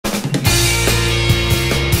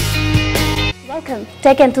Welcome,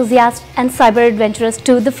 tech enthusiasts and cyber adventurers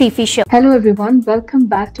to the Fifi Show. Hello everyone, welcome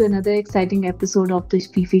back to another exciting episode of the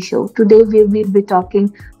Fifi Show. Today we will be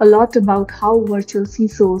talking a lot about how virtual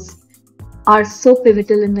CISOs are so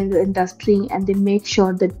pivotal in the industry and they make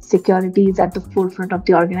sure that security is at the forefront of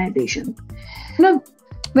the organization.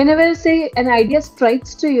 Whenever I say an idea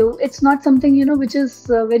strikes to you, it's not something, which is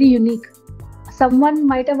very unique. Someone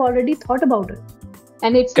might have already thought about it.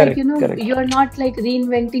 And it's Correct. you're not like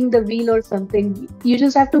reinventing the wheel or something. You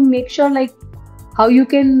just have to make sure how you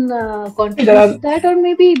can contribute to that, or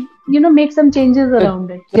maybe, make some changes around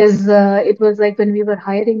it. Because it was like when we were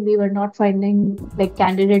hiring, we were not finding like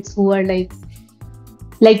candidates who are like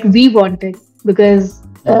we wanted, because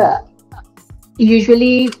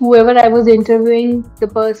usually whoever I was interviewing, the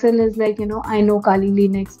person is like, I know Kali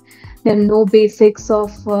Linux. There are no basics of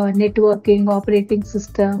networking, operating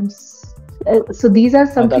systems. So these are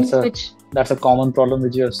some things which... That's a common problem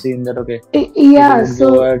which you have seen, that yeah,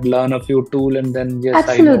 so go ahead, learn a few tools and then yes,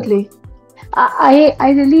 absolutely. I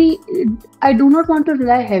do not want to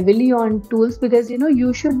rely heavily on tools, because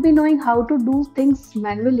you should be knowing how to do things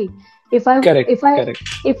manually. If I'm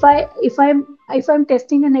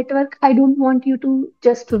testing a network, I don't want you to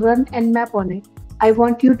just run Nmap on it. I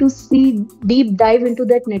want you to see deep dive into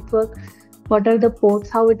that network. What are the ports?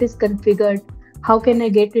 How it is configured? How can I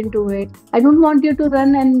get into it? I don't want you to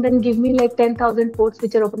run and then give me like 10,000 ports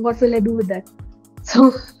which are open. What will I do with that?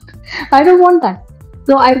 So I don't want that.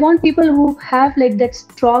 So I want people who have like that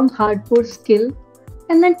strong hardcore skill,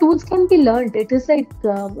 and then tools can be learned. It is like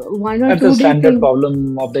one or That's two. That's a standard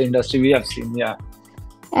problem of the industry we have seen. Yeah.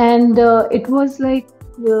 And it was like,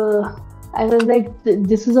 I was like,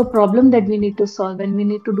 this is a problem that we need to solve and we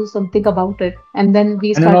need to do something about it. And then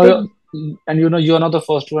we started... you're not the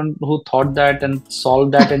first one who thought that and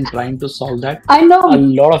solved that and trying to solve that. I know. A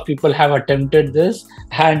lot of people have attempted this,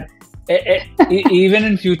 and even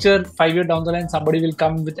in future, 5 years down the line, somebody will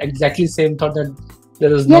come with exactly same thought that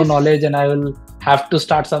there is no knowledge and I will have to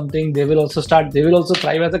start something. They will also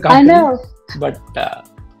thrive as a company. I know. But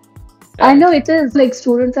I know it is like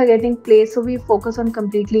students are getting placed, so we focus on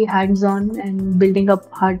completely hands-on and building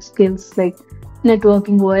up hard skills like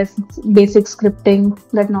networking, OS, basic scripting.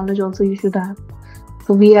 That knowledge also you should have.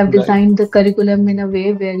 So we have designed the curriculum in a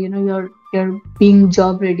way where you're being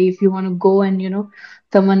job ready. If you want to go and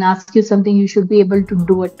someone asks you something, you should be able to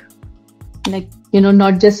do it. Like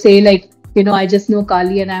not just say like I just know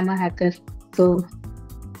Kali and I'm a hacker. So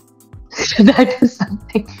that is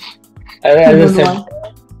something. As I said,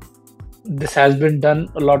 this has been done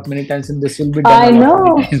a lot many times, and this will be done. I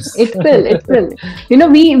know it will.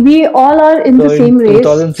 We all are in the same race.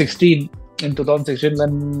 In 2016,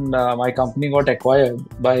 when my company got acquired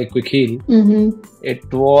by Quick Heal,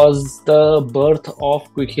 it was the birth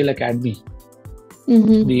of Quick Heal Academy.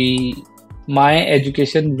 My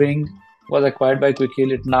education wing was acquired by Quick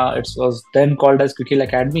Heal. It was then called as Quick Heal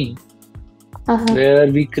Academy, where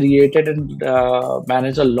we created and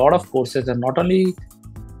managed a lot of courses, and not only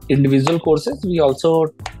individual courses, we also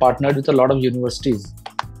partnered with a lot of universities.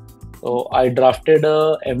 So I drafted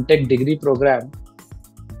a MTech degree program,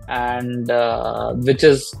 and which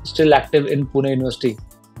is still active in Pune University.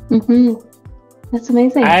 That's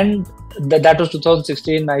amazing. And that was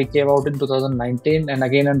 2016. I came out in 2019, and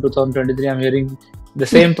again in 2023 I'm hearing the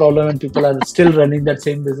same problem, and people are still running that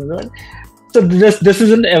same business. So this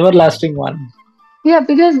is an everlasting one. Yeah,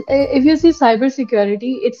 because if you see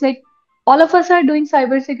cybersecurity, it's like all of us are doing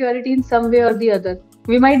cybersecurity in some way or the other.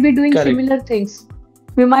 We might be doing similar things.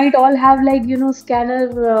 We might all have like, scanner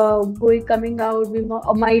coming out. We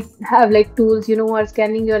might have like tools, who are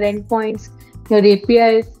scanning your endpoints, your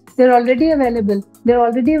APIs. They're already available. They're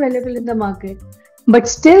already available in the market. But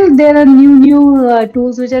still there are new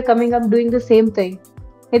tools which are coming up doing the same thing.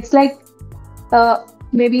 It's like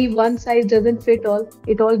maybe one size doesn't fit all.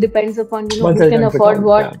 It all depends upon, who can afford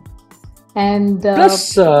what. Yeah. And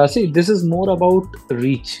plus, see, this is more about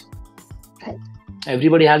reach. Right.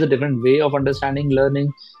 Everybody has a different way of understanding,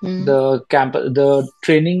 learning. The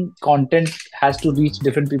training content has to reach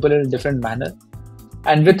different people in a different manner.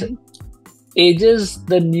 And with ages,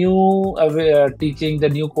 the new teaching, the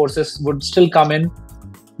new courses would still come in.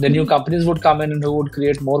 The new companies would come in and who would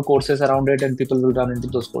create more courses around it, and people will run into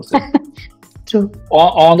those courses. True.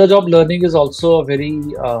 On-the-job learning is also a very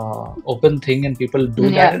open thing, and people do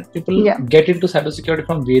that. People get into cybersecurity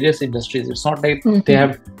from various industries. It's not like they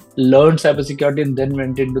have learned cybersecurity and then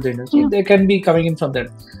went into the industry. They can be coming in from there.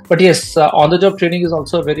 But yes, on-the-job training is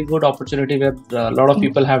also a very good opportunity where a lot of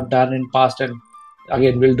people have done in past, and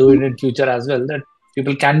again will do it in future as well. That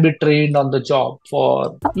people can be trained on the job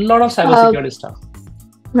for a lot of cybersecurity stuff.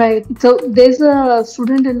 Right. So there's a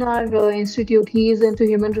student in our institute. He is into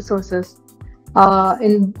human resources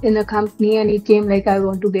in a company, and he came like, I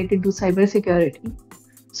want to get into cybersecurity.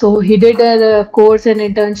 So he did a course and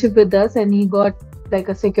internship with us, and he got like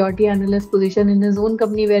a security analyst position in his own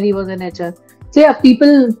company where he was an HR. So yeah,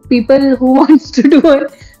 people who wants to do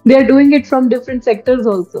it, they are doing it from different sectors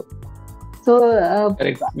also. So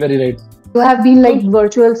Correct. Very right. you have been like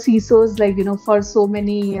virtual CISOs, like for so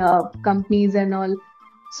many companies and all.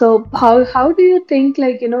 So how do you think,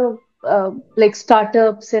 like like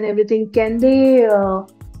startups and everything, can they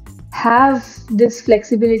have this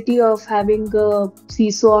flexibility of having a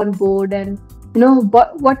CISO on board, and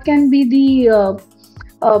what can be the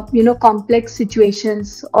complex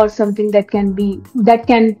situations or something that can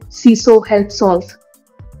CISO help solve?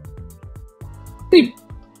 See,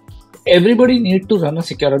 everybody need to run a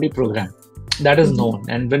security program. That is known.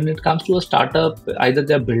 And when it comes to a startup, either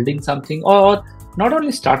they're building something, or not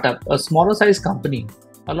only startup, a smaller size company.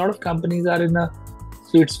 A lot of companies are in a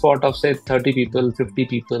sweet spot of say 30 people, 50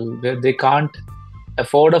 people, where they can't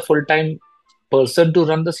afford a full-time person to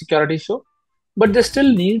run the security show, but they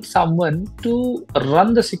still need someone to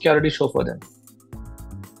run the security show for them.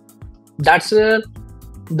 That's where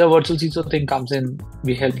the virtual CISO thing comes in.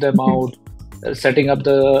 We help them out, setting up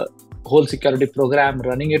the whole security program,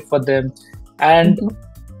 running it for them. And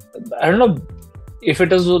I don't know if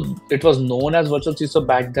it was known as virtual CISO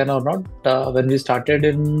back then or not. When we started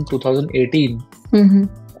in 2018,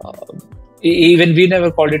 even we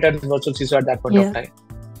never called it as virtual CISO at that point of time.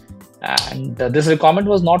 And this requirement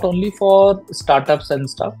was not only for startups and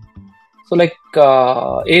stuff. So like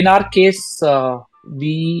in our case,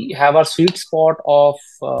 we have our sweet spot of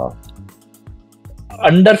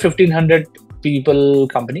under 1500 people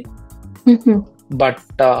company. But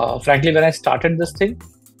frankly, when I started this thing,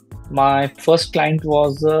 my first client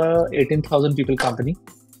was 18,000 people company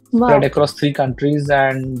spread across 3 countries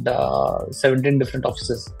and 17 different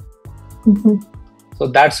offices. So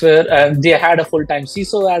that's where they had a full-time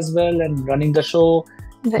CISO as well and running the show,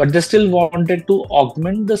 but they still wanted to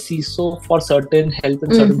augment the CISO for certain help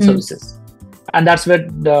and certain services. And that's where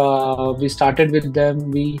we started with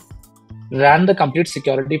them. We ran the complete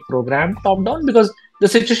security program top down, because the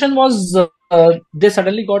situation was they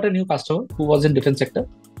suddenly got a new customer who was in defense sector.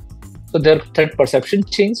 So their threat perception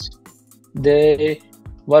changed. They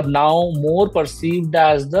were now more perceived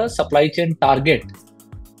as the supply chain target,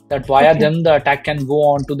 that via them the attack can go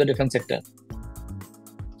on to the defense sector.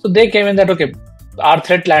 So they came in that, okay, our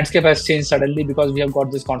threat landscape has changed suddenly because we have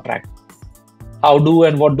got this contract. How do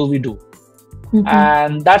and what do we do?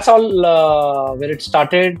 And that's all where it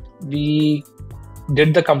started. We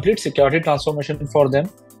did the complete security transformation for them.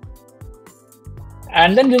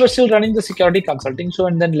 And then we were still running the security consulting show.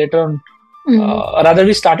 And then later on, rather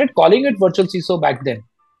we started calling it virtual CISO back then.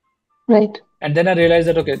 Right. And then I realized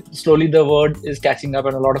that, okay, slowly the word is catching up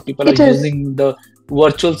and a lot of people are using the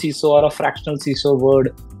virtual CISO or a fractional CISO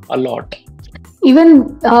word a lot.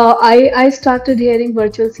 Even I started hearing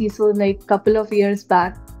virtual CISO like a couple of years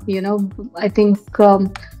back. I think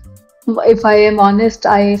if I am honest,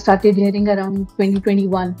 I started hearing around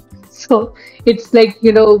 2021. So it's like,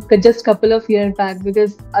 just a couple of years back,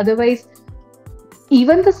 because otherwise,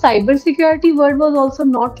 even the cybersecurity word was also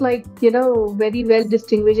not like, very well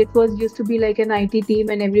distinguished. It was used to be like an IT team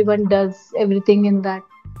and everyone does everything in that.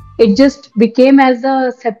 It just became as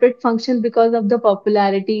a separate function because of the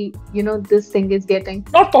popularity, this thing is getting.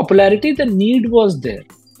 Not popularity, the need was there.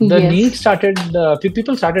 The need started,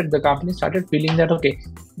 the company started feeling that, okay,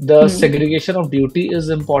 the segregation of duty is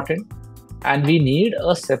important and we need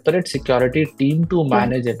a separate security team to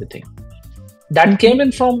manage everything. That came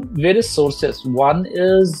in from various sources. One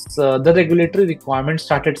is the regulatory requirement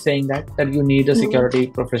started saying that you need a security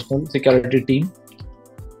professional, security team.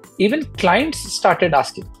 Even clients started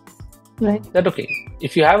asking that, okay,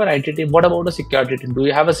 if you have an IT team, what about a security team? Do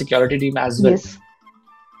you have a security team as well? Yes.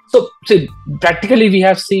 So practically we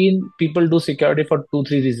have seen people do security for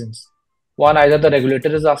 2-3 reasons. One, either the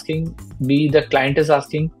regulator is asking, B, the client is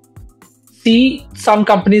asking, C, some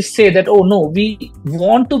companies say that, oh no, we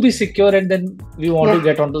want to be secure and then we want to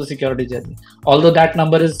get onto the security journey. Although that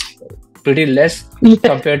number is pretty less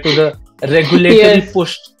compared to the regulatory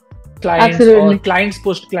pushed clients or clients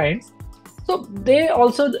pushed clients. So they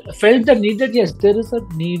also felt the need that yes, there is a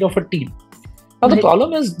need of a team. Now the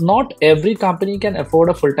problem is not every company can afford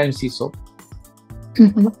a full-time CISO.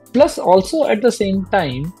 Plus also at the same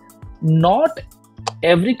time, not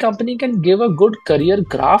every company can give a good career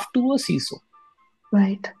graph to a CISO.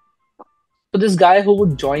 Right. So this guy who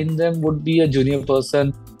would join them would be a junior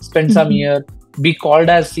person, spend some year, be called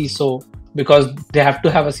as CISO because they have to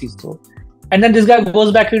have a CISO. And then this guy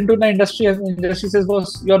goes back into the industry and the industry says,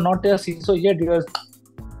 boss, you're not a CISO yet. You're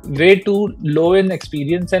way too low in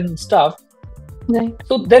experience and stuff. Right.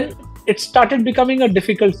 So then it started becoming a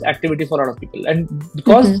difficult activity for a lot of people. And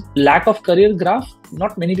because lack of career graph,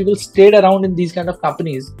 not many people stayed around in these kind of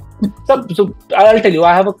companies. So I'll tell you,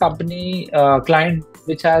 I have a company client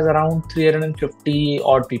which has around 350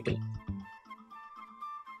 odd people.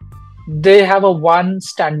 They have a one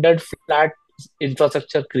standard flat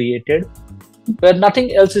infrastructure created where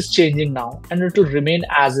nothing else is changing now, and it will remain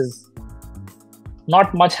as is.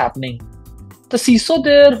 Not much happening. The CISO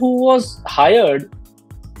there who was hired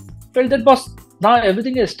felt that, boss, now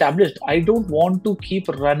everything is established. I don't want to keep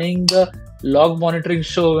running the log monitoring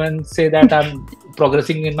show and say that I'm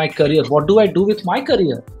progressing in my career. What do I do with my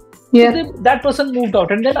career? Yeah. So that person moved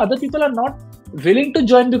out, and then other people are not willing to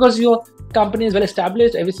join because your company is well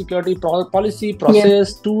established, every security policy,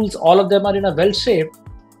 process, tools, all of them are in a well shape,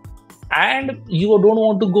 and you don't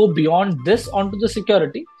want to go beyond this onto the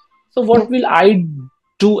security. So what will I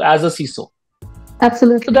do as a CISO?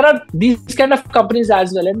 Absolutely. So there are these kind of companies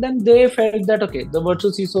as well, and then they felt that okay, the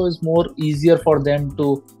virtual CISO is more easier for them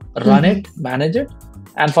to run it, manage it,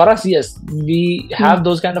 and for us, yes, we have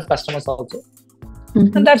those kind of customers also,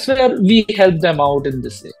 and that's where we help them out in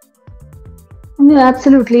this way. Yeah,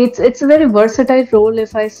 absolutely. It's a very versatile role,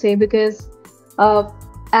 if I say, because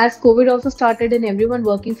as COVID also started and everyone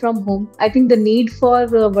working from home, I think the need for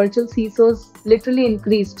virtual CISOs literally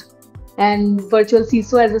increased. And virtual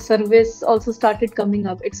CISO as a service also started coming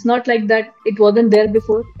up. It's not like that it wasn't there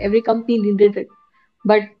before. Every company needed it.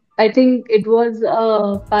 But I think it was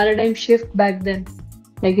a paradigm shift back then.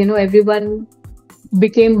 Like, everyone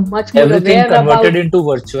became much more aware about... Everything converted into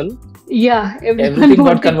virtual. Yeah. Everything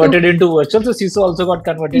got converted into virtual. So CISO also got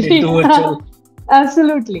converted into virtual.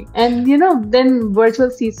 Absolutely. And, then virtual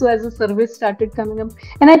CISO as a service started coming up.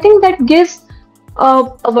 And I think that gives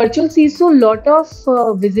a virtual CISO a lot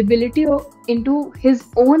of visibility into his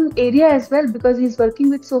own area as well, because he's working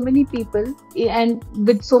with so many people and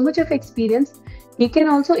with so much of experience. He can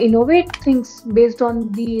also innovate things based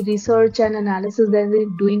on the research and analysis that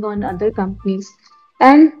they're doing on other companies.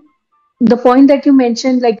 And the point that you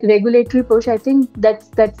mentioned, like regulatory push, I think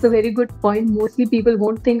that's a very good point. Mostly people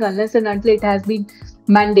won't think unless and until it has been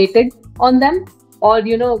mandated on them, or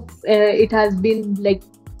it has been like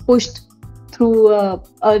pushed through a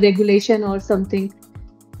regulation or something.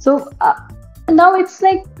 So now it's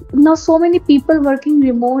like so many people working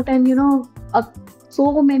remote, and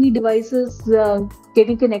so many devices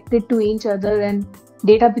getting connected to each other, and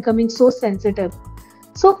data becoming so sensitive.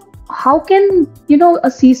 So how can a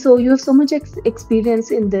CISO, you have so much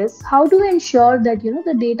experience in this, how do you ensure that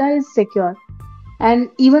the data is secure, and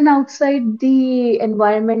even outside the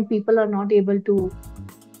environment people are not able to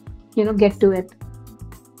get to it?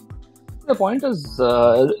 The point is,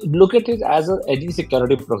 look at it as any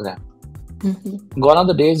security program. Gone are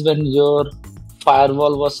the days when your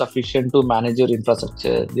firewall was sufficient to manage your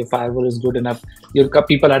infrastructure. Your firewall is good enough. Your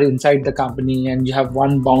people are inside the company and you have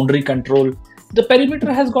one boundary control. The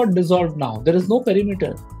perimeter has got dissolved now. There is no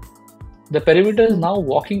perimeter. The perimeter is now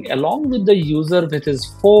walking along with the user with his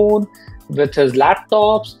phone, with his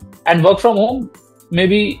laptops, and work from home.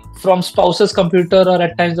 Maybe from spouse's computer, or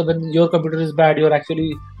at times when your computer is bad, you're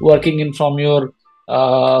actually working in from your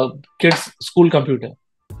kid's school computer.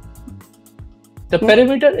 The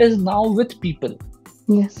perimeter is now with people.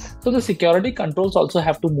 Yes. So the security controls also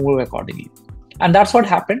have to move accordingly. And that's what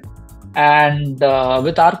happened. And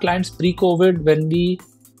with our clients pre-COVID, when we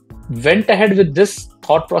went ahead with this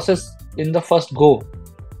thought process in the first go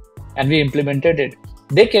and we implemented it,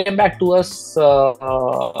 they came back to us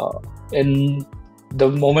in the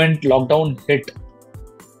moment lockdown hit.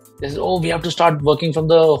 They said, oh, we have to start working from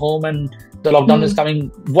the home and the lockdown is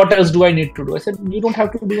coming. What else do I need to do? I said, you don't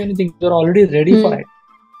have to do anything. You're already ready for it.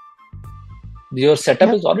 Your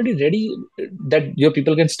setup is already ready that your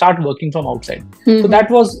people can start working from outside. So that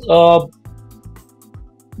was,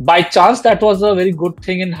 by chance, that was a very good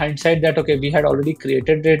thing in hindsight that, okay, we had already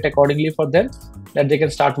created it accordingly for them, that they can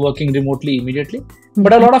start working remotely immediately.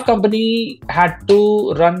 But a lot of company had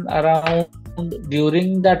to run around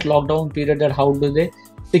during that lockdown period, that how do they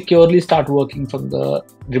securely start working from the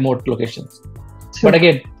remote locations. But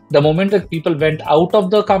again, the moment that people went out of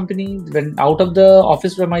the company, went out of the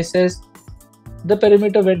office premises, the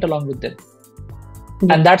perimeter went along with them.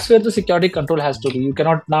 And that's where the security control has to be. You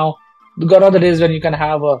cannot now, gone are the days when you can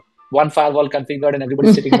have one firewall configured and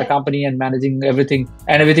everybody sitting in the company and managing everything,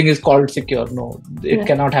 and everything is called secure. No, it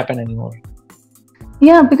cannot happen anymore.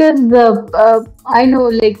 Yeah, because I know,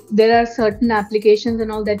 like, there are certain applications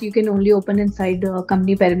and all that you can only open inside the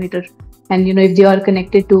company perimeter. And if they are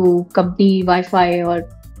connected to company Wi-Fi, or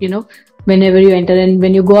whenever you enter, and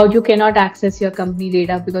when you go out, you cannot access your company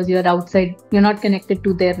data because you're outside, you're not connected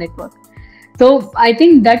to their network. So I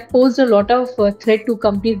think that posed a lot of threat to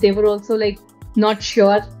companies. They were also like not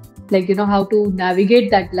sure, how to navigate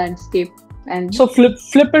that landscape. And so flip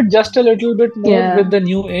it just a little bit more with the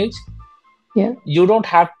new age. Yeah. You don't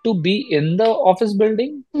have to be in the office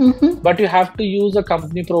building, but you have to use a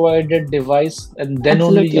company provided device, and then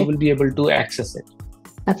only you will be able to access it.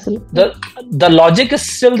 Absolutely. The logic is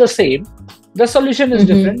still the same. The solution is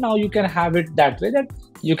different. Now you can have it that way, that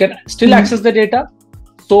you can still access the data,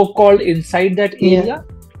 so-called inside that area.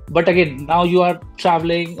 But again, now you are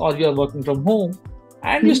traveling or you are working from home,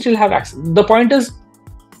 and you still have access. The point is,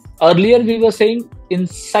 earlier we were saying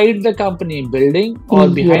inside the company building or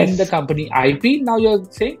behind the company IP. Now you're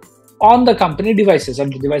saying on the company devices,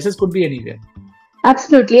 and the devices could be anywhere.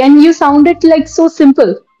 Absolutely. And you sounded like so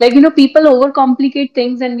simple. Like, people overcomplicate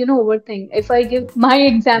things and, overthink. If I give my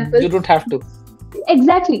example. You don't have to.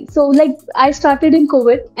 Exactly. So like I started in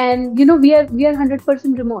COVID, and, we are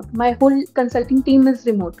 100% remote. My whole consulting team is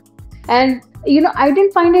remote. And, I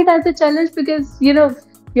didn't find it as a challenge because,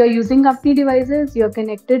 you're using company devices, you're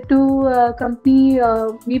connected to company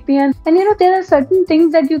VPN, and there are certain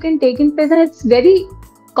things that you can take in place, and it's very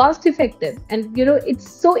cost effective, and it's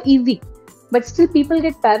so easy. But still people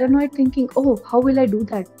get paranoid thinking, oh, how will I do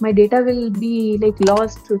that? My data will be like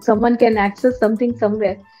lost. Someone can access something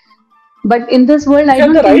somewhere. But in this world, I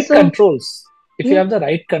don't think so. If you have the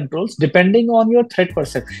right controls, depending on your threat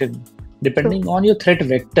perception, depending on your threat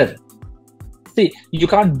vector. See, you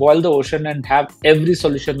can't boil the ocean and have every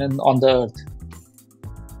solution on the earth.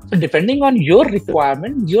 So depending on your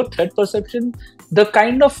requirement, your threat perception, the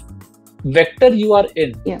kind of vector you are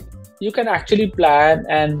in, you can actually plan.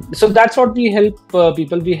 And so that's what we help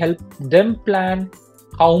people. We help them plan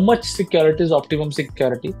how much security is optimum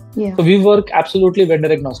security. So we work absolutely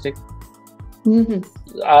vendor agnostic.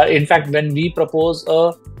 In fact, when we propose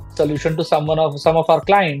a solution to some of our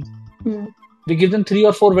clients, we give them 3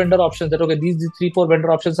 or 4 vendor options. That okay, these 3-4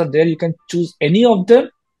 vendor options are there. You can choose any of them,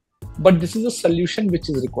 but this is a solution which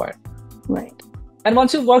is required. Right. And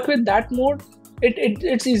once you work with that mode,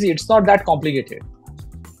 it's easy. It's not that complicated.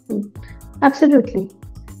 Absolutely.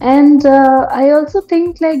 And I also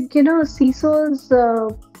think like CISOs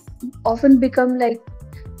often become like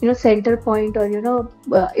center point, or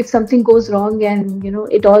if something goes wrong and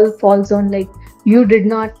it all falls on like you did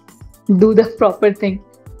not do the proper thing.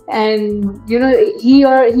 And he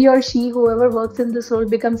or she, whoever works in this role,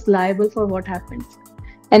 becomes liable for what happens.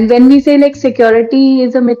 And when we say like security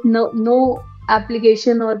is a myth, no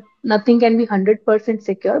application or nothing can be 100%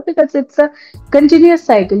 secure, because it's a continuous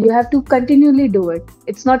cycle. You have to continually do it.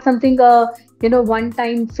 It's not something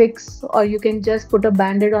one-time fix, or you can just put a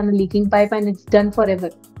band-aid on a leaking pipe and it's done forever.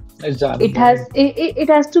 It's done. It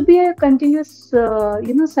has to be a continuous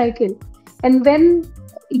cycle. And when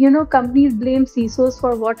companies blame CISOs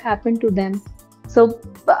for what happened to them, so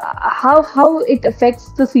how it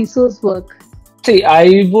affects the CISO's work? See,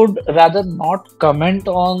 I would rather not comment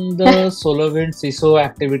on the SolarWinds CISO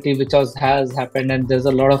activity which has happened, and there's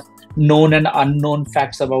a lot of known and unknown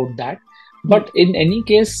facts about that. But in any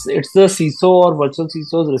case, it's the CISO or virtual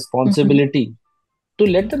CISO's responsibility to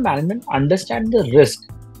let the management understand the risk,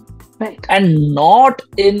 right? And not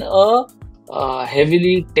in a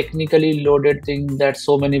heavily technically loaded thing that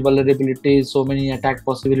so many vulnerabilities, so many attack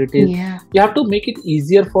possibilities. You have to make it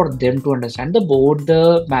easier for them to understand. The board,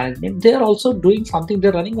 the management, they are also doing something.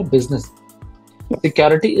 They're running a business.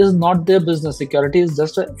 Security is not their business. Security is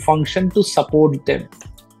just a function to support them.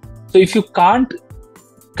 So if you can't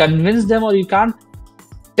convince them, or you can't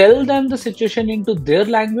tell them the situation into their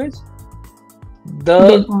language,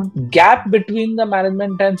 the gap between the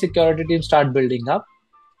management and security team start building up.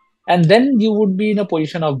 And then you would be in a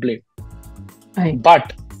position of blame. Right.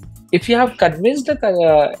 But if you have convinced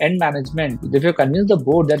the end management, if you have convinced the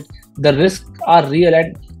board that the risks are real,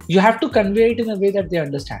 and you have to convey it in a way that they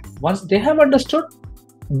understand. Once they have understood,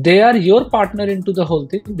 they are your partner into the whole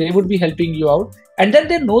thing. They would be helping you out. And then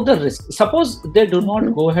they know the risk. Suppose they do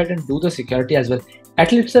not go ahead and do the security as well.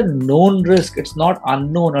 At least it's a known risk. It's not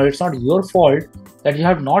unknown, or it's not your fault that you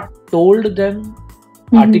have not told them,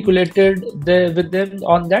 articulated with them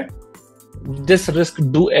on that this risk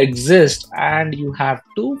do exist and you have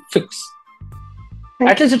to fix. Right.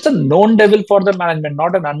 At least it's a known devil for the management,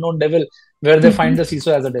 not an unknown devil where they find the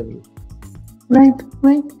CISO as a devil.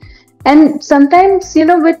 Right. And sometimes,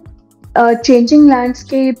 with changing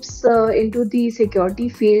landscapes into the security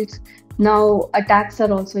fields, now attacks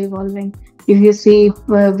are also evolving. If you see,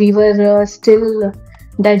 we were still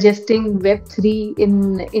digesting Web3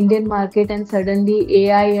 in Indian market, and suddenly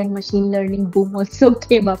AI and machine learning boom also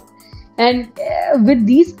came up. And with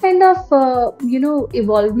these kind of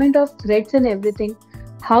evolvement of threats and everything,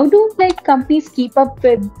 how do like companies keep up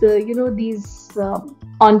with these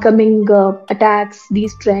oncoming attacks,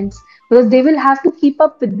 these trends? Because they will have to keep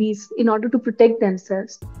up with these in order to protect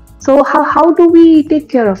themselves. So how do we take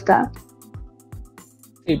care of that?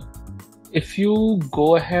 If you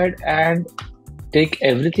go ahead and take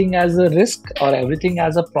everything as a risk or everything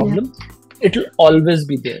as a problem, it will always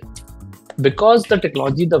be there. Because the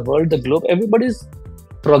technology, the world, the globe, everybody's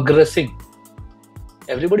progressing.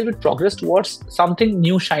 Everybody will progress towards something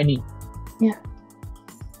new, shiny. Yeah.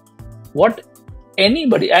 What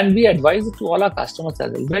anybody, and we advise it to all our customers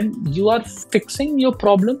as well, when you are fixing your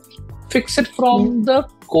problem, fix it from the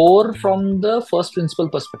core, from the first principle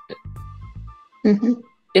perspective.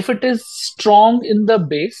 If it is strong in the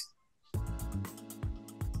base,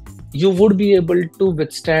 you would be able to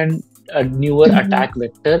withstand a newer attack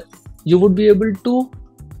vector. You would be able to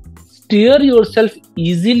steer yourself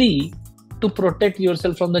easily to protect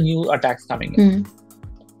yourself from the new attacks coming in.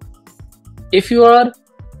 If you are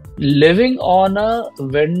living on a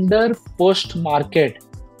vendor pushed market,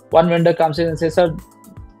 one vendor comes in and says, "Sir,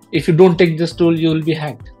 if you don't take this tool, you will be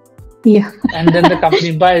hacked." Yeah. And then the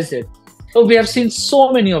company buys it. So we have seen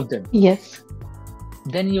so many of them. Yes.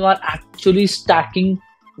 Then you are actually stacking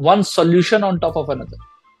one solution on top of another.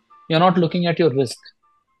 You're not looking at your risk.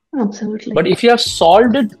 Absolutely. But if you have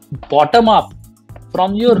solved it bottom up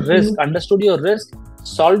from your risk, understood your risk,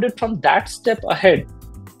 solved it from that step ahead,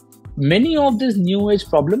 many of these new age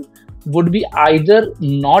problems would be either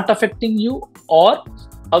not affecting you, or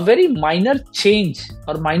a very minor change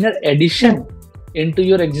or minor addition into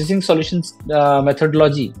your existing solutions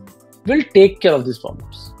methodology will take care of these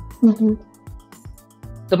problems.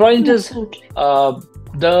 The point is,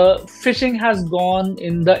 the phishing has gone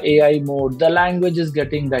in the AI mode. The language is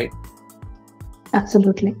getting right.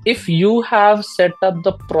 Absolutely. If you have set up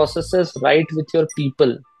the processes right with your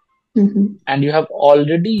people, and you have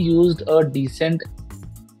already used a decent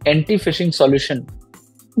anti-phishing solution,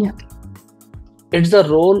 it's the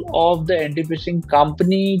role of the anti-phishing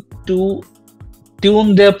company to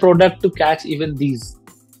tune their product to catch even these.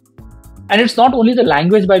 And it's not only the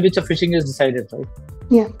language by which a phishing is decided, right?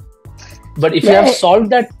 Yeah. But if you have solved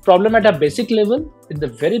that problem at a basic level in the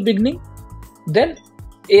very beginning, then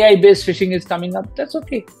AI-based phishing is coming up. That's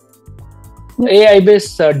okay.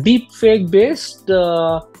 AI-based, deep fake-based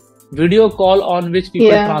video call on which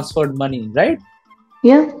people transferred money, right?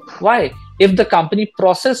 Yeah. Why? If the company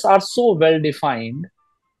process are so well defined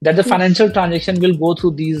that the financial transaction will go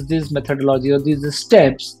through these methodology or these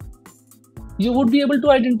steps, you would be able to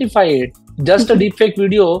identify it. Just a deepfake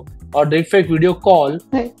video or deepfake video call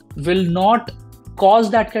will not cause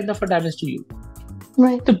that kind of a damage to you.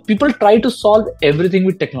 Right. So people try to solve everything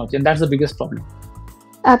with technology, and that's the biggest problem.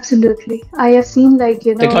 Absolutely. I have seen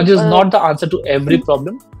technology is not the answer to every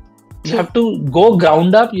problem. You have to go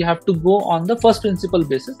ground up. You have to go on the first principle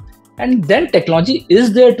basis, and then technology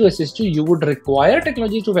is there to assist you. You would require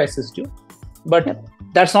technology to assist you, but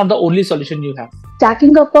that's not the only solution you have.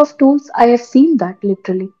 Stacking up of tools, I have seen that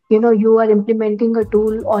literally. You are implementing a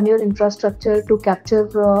tool on your infrastructure to capture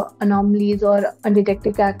anomalies or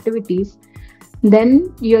undetected activities.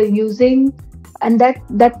 Then you're using, and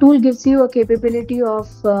that tool gives you a capability of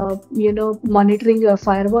monitoring your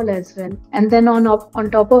firewall as well. And then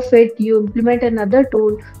on top of it, you implement another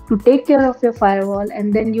tool to take care of your firewall,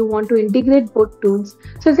 and then you want to integrate both tools.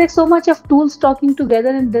 So it's like so much of tools talking together,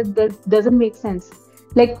 and that doesn't make sense.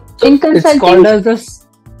 Like so in consulting,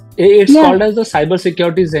 it's called as the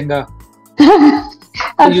cybersecurity Zenga.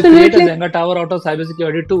 So you create a Zenga tower out of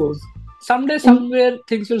cybersecurity tools. Someday, somewhere,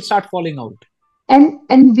 things will start falling out.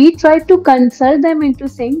 And we try to consult them into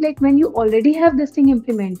saying, like, when you already have this thing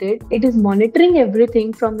implemented, it is monitoring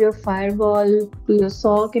everything from your firewall to your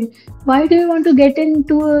SOC, and why do you want to get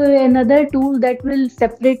into another tool that will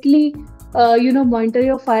separately monitor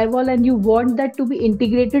your firewall, and you want that to be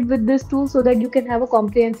integrated with this tool so that you can have a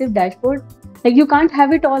comprehensive dashboard? Like, you can't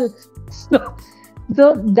have it all.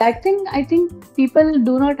 So that thing, I think people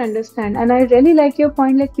do not understand. And I really like your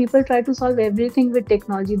point, like people try to solve everything with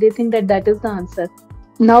technology. They think that is the answer.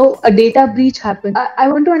 Now a data breach happens. I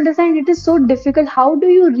want to understand, it is so difficult. How do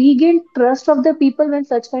you regain trust of the people when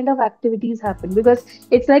such kind of activities happen? Because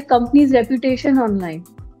it's like company's reputation online,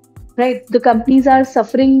 right? The companies are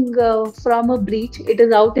suffering from a breach. It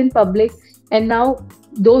is out in public. And now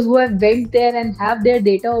those who have went there and have their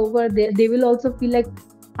data over there, they will also feel like,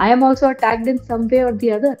 I am also attacked in some way or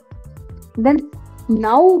the other. Then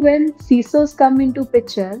now when CISOs come into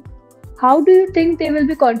picture, how do you think they will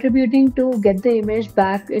be contributing to get the image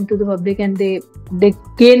back into the public and they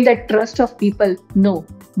gain that trust of people? No,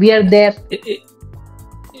 we are there.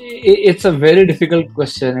 It's a very difficult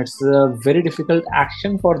question. It's a very difficult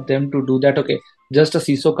action for them to do that. Okay, just a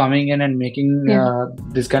CISO coming in and making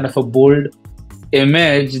this kind of a bold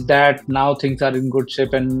image that now things are in good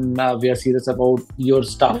shape and we are serious about your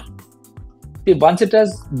stuff. See, once it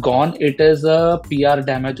has gone, it is a PR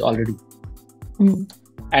damage already.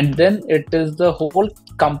 And then it is the whole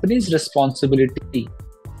company's responsibility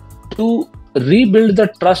to rebuild the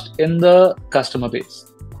trust in the customer base.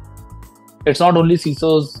 It's not only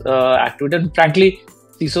CISO's activity. And frankly,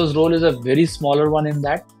 CISO's role is a very smaller one in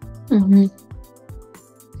that.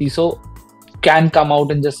 CISO can come out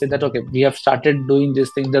and just say that, okay, we have started doing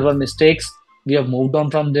these things. There were mistakes. We have moved on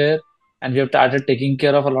from there and we have started taking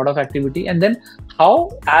care of a lot of activity. And then how,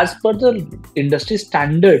 as per the industry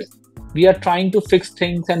standards, we are trying to fix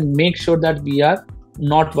things and make sure that we are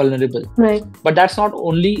not vulnerable. Right. But that's not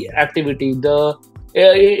only activity.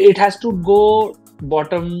 It has to go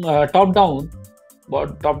top down,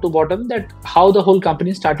 top to bottom, that how the whole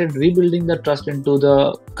company started rebuilding the trust into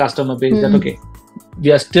the customer base. That okay,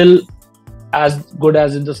 we are still as good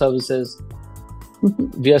as in the services.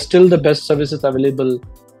 We are still the best services available,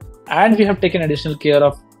 and we have taken additional care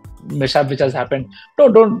of mishap which has happened.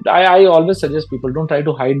 I always suggest people, don't try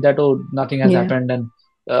to hide that, oh, nothing has happened and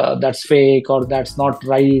that's fake or that's not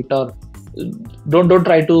right, or don't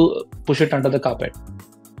try to push it under the carpet.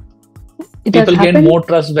 People gain more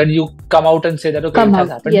trust when you come out and say that, okay, it has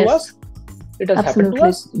happened to us. It has happened to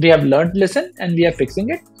us. We have learned lesson and we are fixing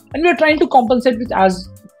it, and we are trying to compensate with as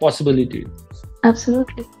possibility.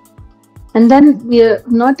 Absolutely. And then we are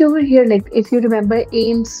not over here. Like, if you remember,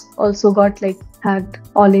 AIMS also got hacked.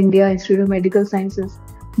 All India Institute of Medical Sciences.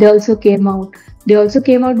 They also came out. They also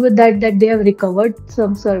came out with that they have recovered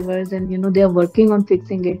some servers and they are working on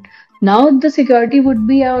fixing it. Now the security would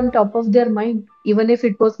be on top of their mind, even if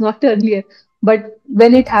it was not earlier. But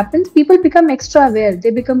when it happens, people become extra aware. They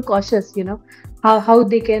become cautious. How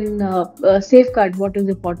they can safeguard what is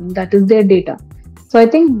important. That is their data. So I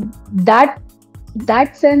think that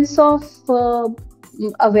sense of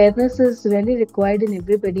awareness is really required in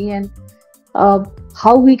everybody, and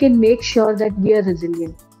how we can make sure that we are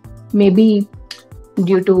resilient. Maybe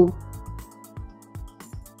due to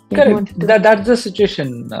correct. That's the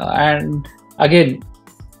situation, and again,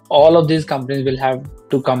 all of these companies will have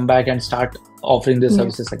to come back and start offering their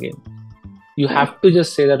services again. You have to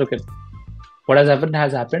just say that, okay, what has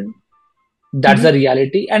happened. That's the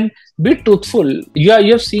reality, and be truthful. You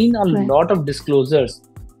have seen a lot of disclosures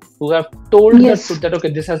who have told the truth that, okay,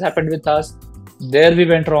 this has happened with us. There we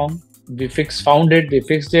went wrong. We found it. We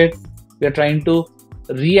fixed it. We are trying to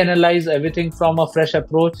reanalyze everything from a fresh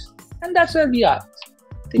approach, and that's where we are.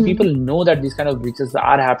 People know that these kind of breaches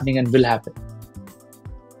are happening and will happen.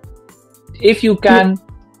 If you can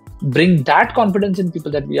bring that confidence in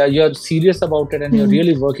people that you're serious about it and you're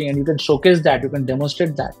really working, and you can showcase that, you can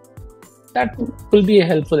demonstrate that will be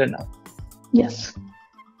helpful enough. Yes,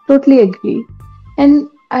 totally agree. And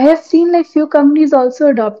I have seen few companies also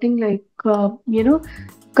adopting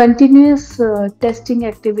continuous testing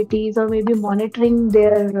activities, or maybe monitoring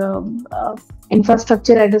their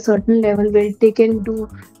infrastructure at a certain level where they can do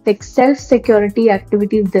self-security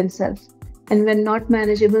activities themselves, and when not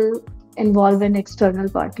manageable, involve an external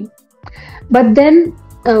party. But then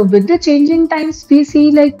with the changing times, we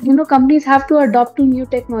see companies have to adopt to new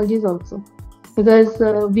technologies also, because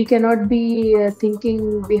we cannot be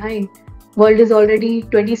thinking behind. World is already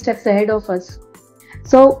 20 steps ahead of us.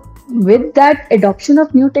 So with that adoption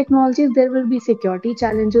of new technologies, there will be security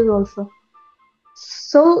challenges also.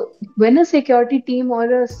 So when a security team or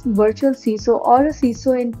a virtual CISO or a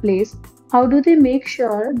CISO in place, how do they make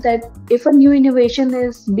sure that if a new innovation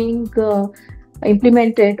is being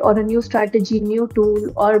implemented, or a new strategy, new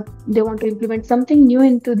tool, or they want to implement something new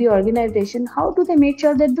into the organization, how do they make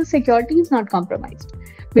sure that the security is not compromised?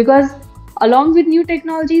 Because along with new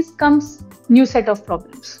technologies comes new set of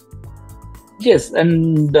problems. Yes,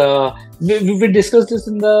 and we discussed this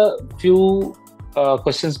in the few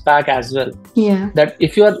questions back as well. Yeah. That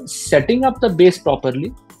if you are setting up the base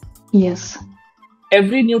properly, yes,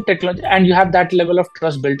 every new technology, and you have that level of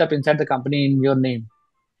trust built up inside the company in your name,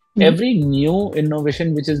 every new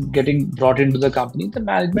innovation which is getting brought into the company, the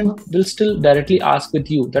management will still directly ask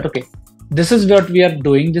with you that, okay, this is what we are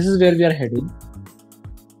doing, this is where we are heading,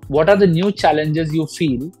 what are the new challenges you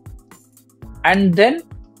feel, and then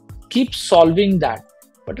keep solving that.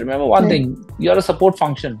 But remember one thing, you are a support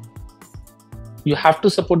function. You have to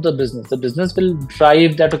support the business. The business will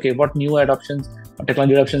drive that, okay, what new adoptions or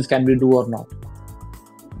technology adoptions can we do or not.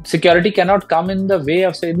 security cannot come in the way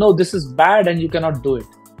of saying, no, this is bad and you cannot do it.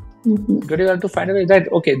 Security have to find a way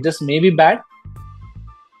that, okay, this may be bad,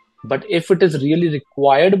 but if it is really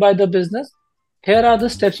required by the business, here are the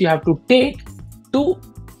steps you have to take to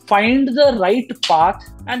find the right path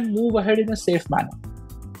and move ahead in a safe manner.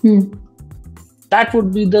 That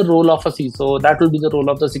would be the role of a CISO. That will be the role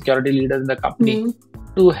of the security leader in the company,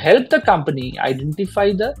 to help the company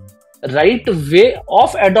identify the right way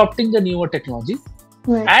of adopting the newer technology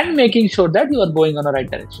and making sure that you are going on the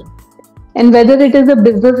right direction. And whether it is a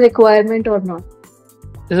business requirement or not.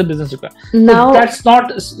 It's a business requirement. Now,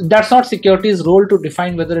 so that's not security's role to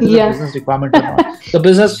define whether it is a business requirement or not. The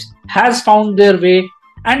business has found their way,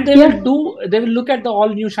 and they will look at the all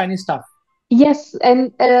new shiny stuff. Yes,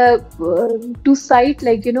 and to cite,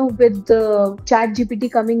 like, with the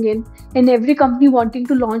ChatGPT coming in, and every company wanting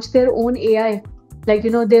to launch their own AI, like,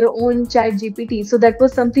 their own ChatGPT. So that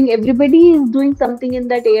was something, everybody is doing something in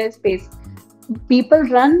that AI space. People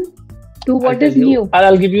run to what is new.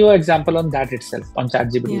 I'll give you an example on that itself, on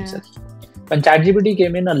ChatGPT itself. When ChatGPT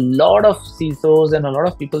came in, a lot of CISOs and a lot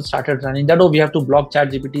of people started running that, we have to block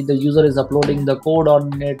ChatGPT. The user is uploading the code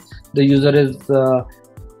on it. The user is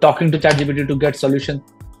talking to ChatGPT to get solution.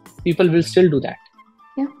 People will still do that.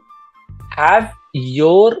 Yeah. Have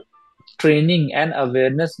your training and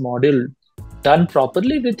awareness module done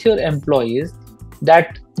properly with your employees,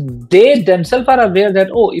 that they themselves are aware that,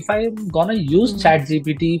 if I am gonna use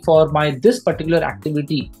ChatGPT for this particular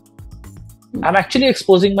activity, I'm actually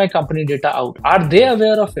exposing my company data out. Are they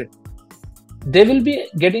aware of it? They will be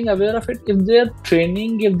getting aware of it if their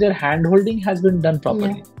training, if their hand-holding has been done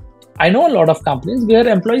properly. I know a lot of companies where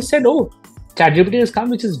employees said, ChatGPT has come,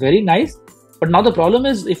 which is very nice. But now the problem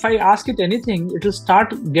is, if I ask it anything, it will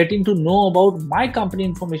start getting to know about my company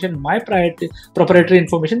information, my proprietary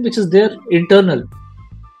information, which is their internal.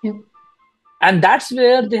 And that's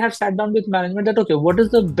where they have sat down with management that, what is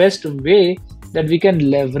the best way that we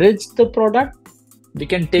can leverage the product? We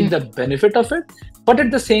can take the benefit of it, but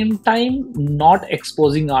at the same time, not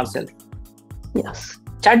exposing ourselves. Yes.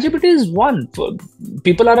 ChatGPT is one.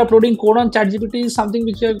 People are uploading code on ChatGPT is something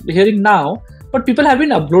which you're hearing now, but people have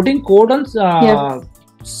been uploading code on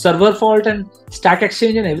Server Fault and Stack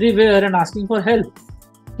Exchange and everywhere and asking for help.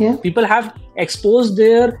 People have exposed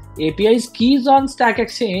their APIs keys on Stack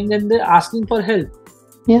Exchange and they're asking for help.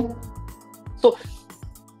 So,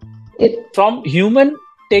 from human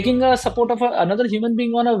taking a support of another human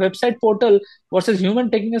being on a website portal versus human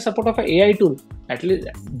taking a support of an AI tool, at least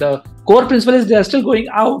the core principle is they are still going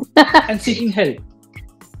out and seeking help.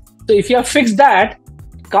 So if you have fixed that,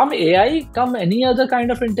 come AI, come any other kind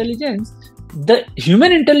of intelligence, the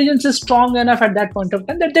human intelligence is strong enough at that point of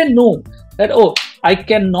time that they know that, I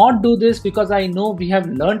cannot do this because I know we have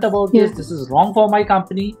learnt about this. This is wrong for my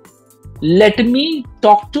company. Let me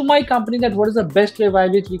talk to my company that what is the best way by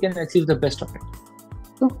which we can achieve the best of it.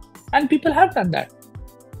 And people have done that.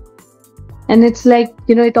 And it's like,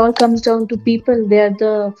 it all comes down to people. They are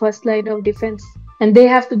the first line of defense and they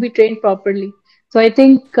have to be trained properly. So I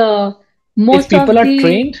think if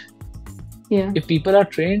people are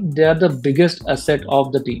trained, they are the biggest asset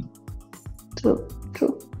of the team. True.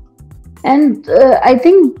 And I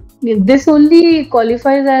think this only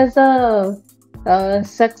qualifies as a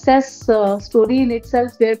success story in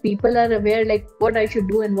itself, where people are aware like what I should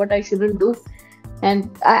do and what I shouldn't do.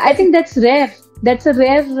 And I think that's rare. That's a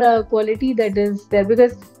rare quality that is there,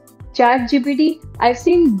 because ChatGPT, I've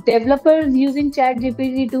seen developers using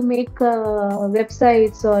ChatGPT to make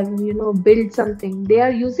websites or build something. They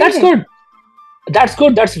are using it. That's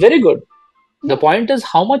good. That's very good. The point is,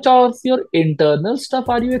 how much of your internal stuff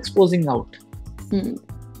are you exposing out?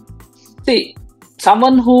 See,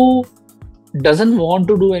 someone who doesn't want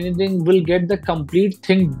to do anything will get the complete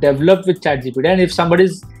thing developed with ChatGPT. And if somebody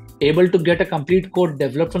is able to get a complete code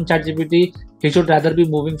developed from ChatGPT, he should rather be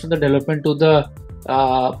moving from the development to the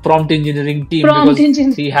prompt engineering team,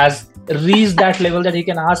 he has reached that level that he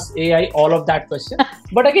can ask AI all of that question.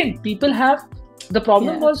 But again, the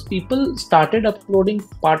problem was people started uploading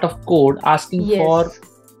part of code, asking for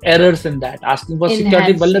errors in that, asking for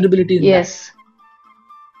security vulnerabilities in that.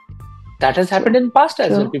 That has happened in past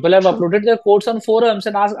as well. People have uploaded their codes on forums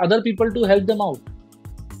and asked other people to help them out.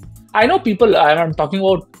 I know people, I'm talking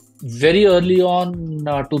about very early on,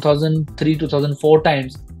 2003, 2004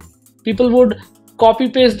 times, people would copy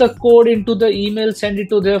paste the code into the email, send it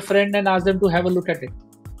to their friend and ask them to have a look at it.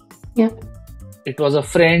 It was a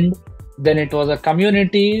friend, then it was a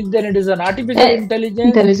community, then it is an artificial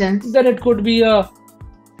intelligence, then it could be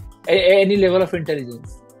any level of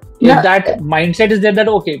intelligence. If that mindset is there that,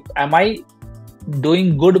 am I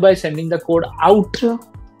doing good by sending the code out?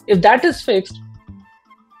 If that is fixed,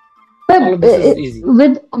 All But of this is easy.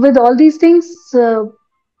 with all these things,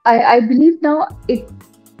 I believe now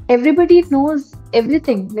everybody knows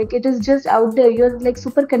everything. Like it is just out there. You're like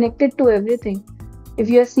super connected to everything. If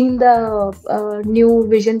you have seen the new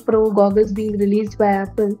Vision Pro goggles being released by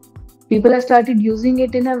Apple, people have started using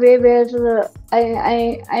it in a way where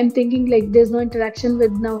I'm thinking like there's no interaction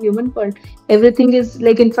with now human part. Everything is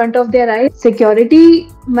like in front of their eyes. Security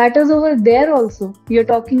matters over there also. You're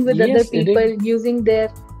talking with other Yes, it people is. using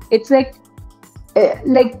their. It's like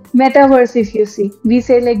metaverse. If you see, we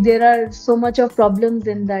say like there are so much of problems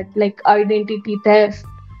in that, like identity theft,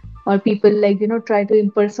 or people like try to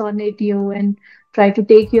impersonate you and try to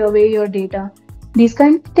take you away your data. These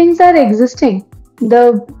kind of things are existing.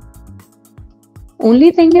 The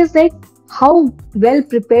only thing is like how well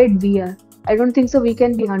prepared we are. I don't think so we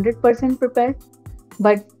can be 100% prepared,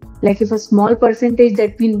 but like if a small percentage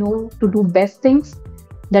that we know to do best things,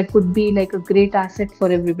 that would be like a great asset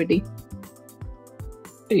for everybody.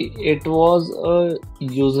 It was a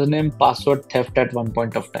username password theft at one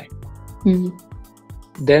point of time. Hmm.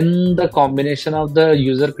 Then the combination of the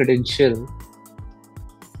user credential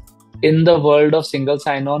in the world of single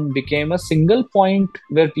sign-on became a single point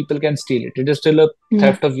where people can steal it. It is still a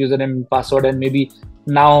theft of username and password, and maybe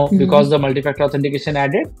now because the multi-factor authentication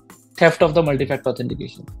added, theft of the multi-factor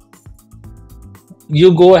authentication.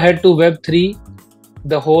 You go ahead to Web3,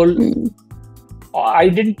 the whole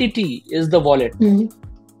identity is the wallet.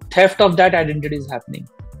 Theft of that identity is happening.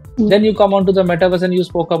 Then you come onto the metaverse and you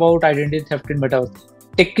spoke about identity theft in metaverse.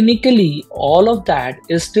 Technically, all of that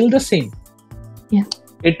is still the same. Yeah.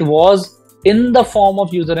 It was in the form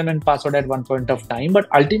of username and password at one point of time, but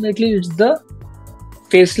ultimately it's the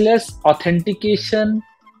faceless authentication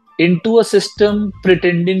into a system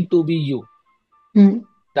pretending to be you. The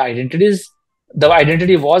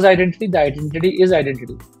identity was identity, the identity is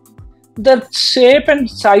identity. The shape and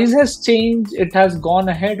size has changed. It has gone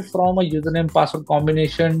ahead from a username password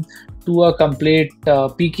combination to a complete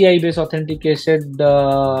PKI based authentication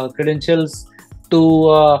credentials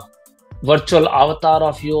to virtual avatar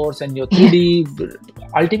of yours and your 3D.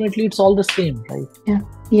 Ultimately, it's all the same, right?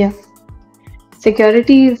 Yeah.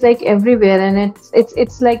 Security is like everywhere, and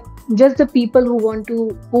it's like just the people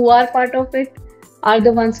who are part of it are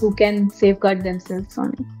the ones who can safeguard themselves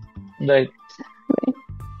on it. Right.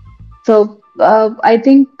 So I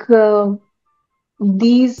think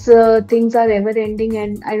these things are ever ending,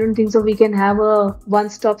 and I don't think so we can have a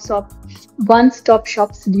one-stop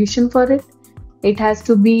shop solution for it. It has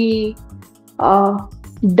to be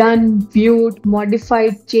done, viewed,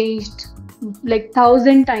 modified, changed like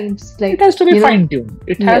 1,000 times. Like it has to be fine-tuned.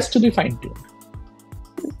 It has to be fine-tuned.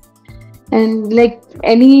 And like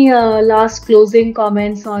any last closing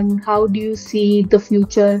comments on how do you see the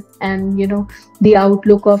future and the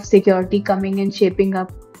outlook of security coming and shaping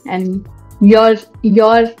up, and your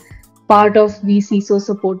part of CISO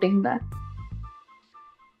supporting that?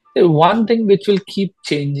 One thing which will keep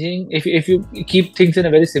changing if you keep things in a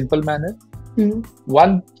very simple manner,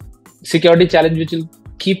 one security challenge which will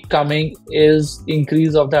keep coming is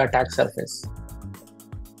increase of the attack surface.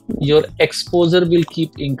 Your exposure will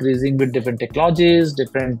keep increasing with different technologies,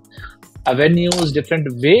 different avenues,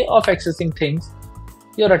 different way of accessing things.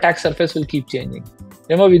 Your attack surface will keep changing.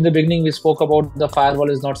 Remember, in the beginning, we spoke about the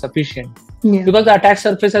firewall is not sufficient because the attack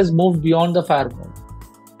surface has moved beyond the firewall.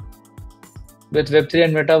 With Web3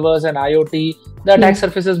 and Metaverse and IoT, the attack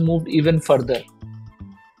surface has moved even further.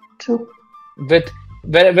 True.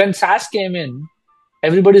 When SaaS came in,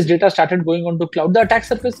 everybody's data started going onto cloud. The attack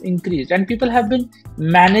surface increased, and people have been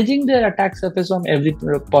managing their attack surface on every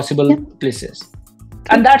possible places.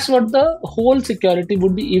 And that's what the whole security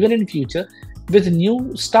would be even in future. With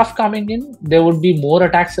new stuff coming in, there would be more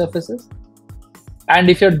attack surfaces. And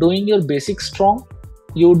if you're doing your basics strong,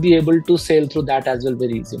 you would be able to sail through that as well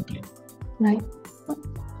very simply. Right.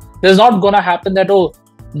 There's not going to happen that, oh,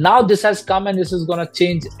 now this has come and this is going to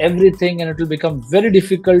change everything and it will become very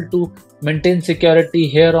difficult to maintain security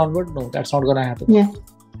here onward. No, that's not going to happen. Yeah.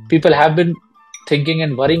 People have been thinking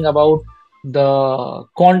and worrying about the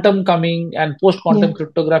quantum coming and post-quantum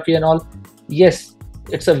cryptography and all. Yes,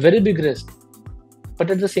 it's a very big risk. But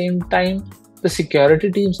at the same time, the security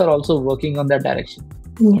teams are also working on that direction.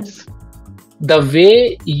 Yes. The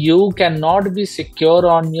way you cannot be secure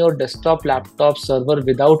on your desktop, laptop, server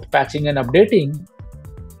without patching and updating,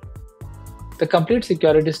 the complete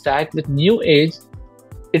security stack with new age,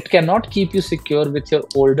 it cannot keep you secure with your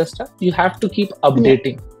older stuff. You have to keep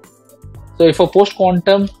updating. So if a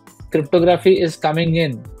post-quantum cryptography is coming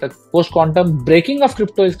in, the post-quantum breaking of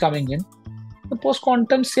crypto is coming in, the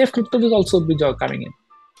post-quantum safe crypto will also be coming in.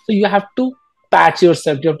 So you have to patch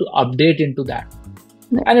yourself, you have to update into that.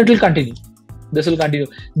 and it will continue. This will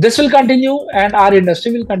continue, and our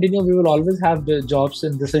industry will continue. We will always have the jobs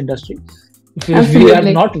in this industry. We are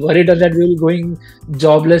not worried that we will going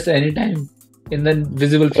jobless anytime in the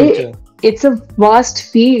visible future. It's a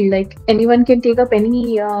vast field. Like anyone can take up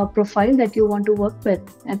any profile that you want to work with.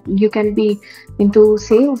 And you can be into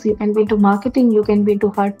sales, you can be into marketing, you can be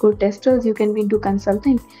into hardcore testers, you can be into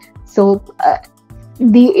consulting. So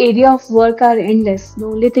the area of work are endless. The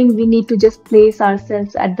only thing we need to just place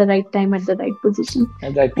ourselves at the right time, at the right position,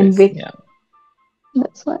 and wait. Yeah,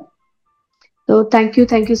 that's why. So thank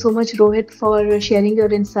you so much, Rohit, for sharing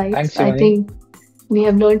your insights. Thanks, I think we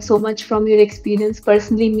have learned so much from your experience.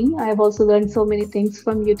 Personally, me, I have also learned so many things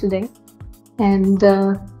from you today. And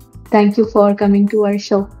thank you for coming to our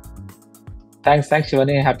show. Thanks,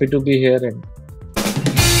 Shivani. Happy to be here, and